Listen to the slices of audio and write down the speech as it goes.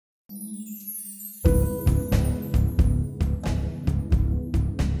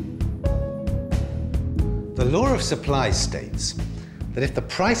The law of supply states that if the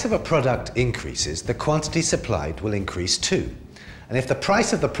price of a product increases, the quantity supplied will increase too. And if the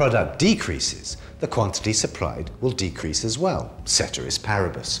price of the product decreases, the quantity supplied will decrease as well, ceteris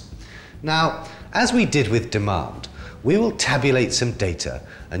paribus. Now, as we did with demand, we will tabulate some data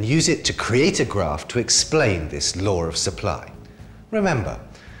and use it to create a graph to explain this law of supply. Remember,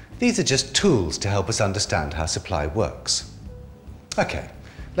 these are just tools to help us understand how supply works. Okay,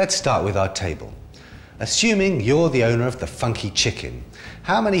 let's start with our table. Assuming you're the owner of the Funky Chicken,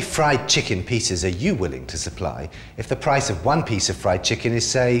 how many fried chicken pieces are you willing to supply if the price of one piece of fried chicken is,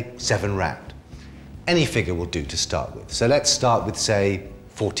 say, 7 rand? Any figure will do to start with. So let's start with, say,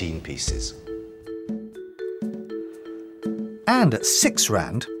 14 pieces. And at 6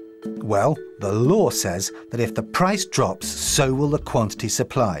 rand, well, the law says that if the price drops, so will the quantity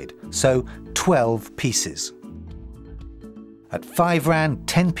supplied, so 12 pieces. At 5 rand,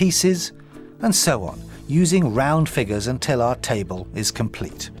 10 pieces, and so on, using round figures until our table is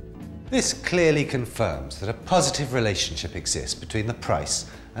complete. This clearly confirms that a positive relationship exists between the price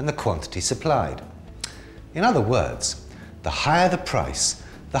and the quantity supplied. In other words, the higher the price,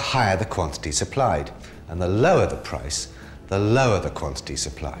 the higher the quantity supplied, and the lower the price, the lower the quantity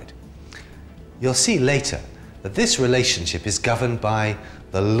supplied. You'll see later that this relationship is governed by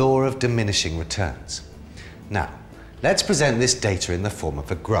the law of diminishing returns. Now, let's present this data in the form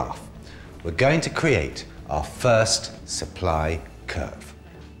of a graph. We're going to create our first supply curve.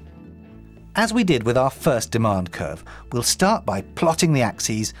 As we did with our first demand curve, we'll start by plotting the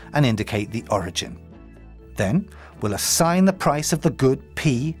axes and indicate the origin. Then, we'll assign the price of the good,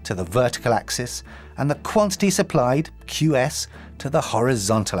 P, to the vertical axis and the quantity supplied, QS, to the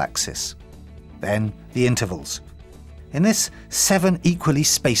horizontal axis. Then, the intervals. In this, 7 equally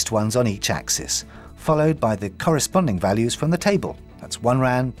spaced ones on each axis, followed by the corresponding values from the table. That's 1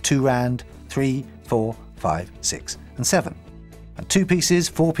 rand, 2 rand, 3, 4, 5, 6, and 7. And 2 pieces,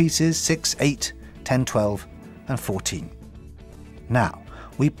 4 pieces, 6, 8, 10, 12, and 14. Now,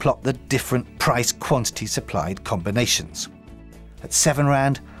 we plot the different price quantity supplied combinations. At 7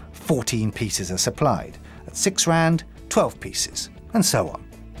 rand, 14 pieces are supplied. At 6 rand, 12 pieces, and so on.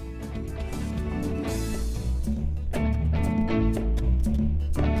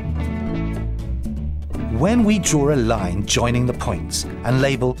 When we draw a line joining the points and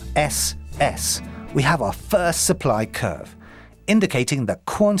label SS, we have our first supply curve, indicating the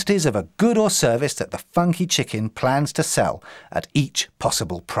quantities of a good or service that the Funky Chicken plans to sell at each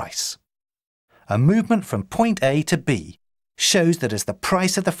possible price. A movement from point A to B shows that as the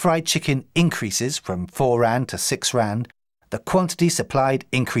price of the fried chicken increases from 4 rand to 6 rand, the quantity supplied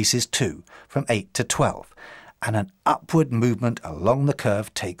increases too, from 8 to 12, and an upward movement along the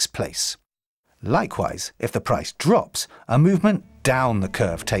curve takes place. Likewise, if the price drops, a movement down the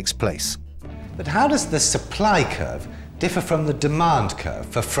curve takes place. But how does the supply curve differ from the demand curve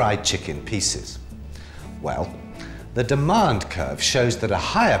for fried chicken pieces? Well, the demand curve shows that a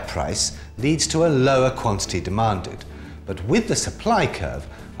higher price leads to a lower quantity demanded, but with the supply curve,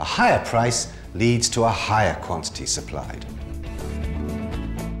 a higher price leads to a higher quantity supplied.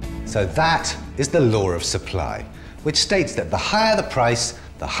 So that is the law of supply, which states that the higher the price,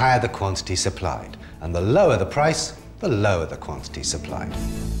 the higher the quantity supplied, and the lower the price, the lower the quantity supplied.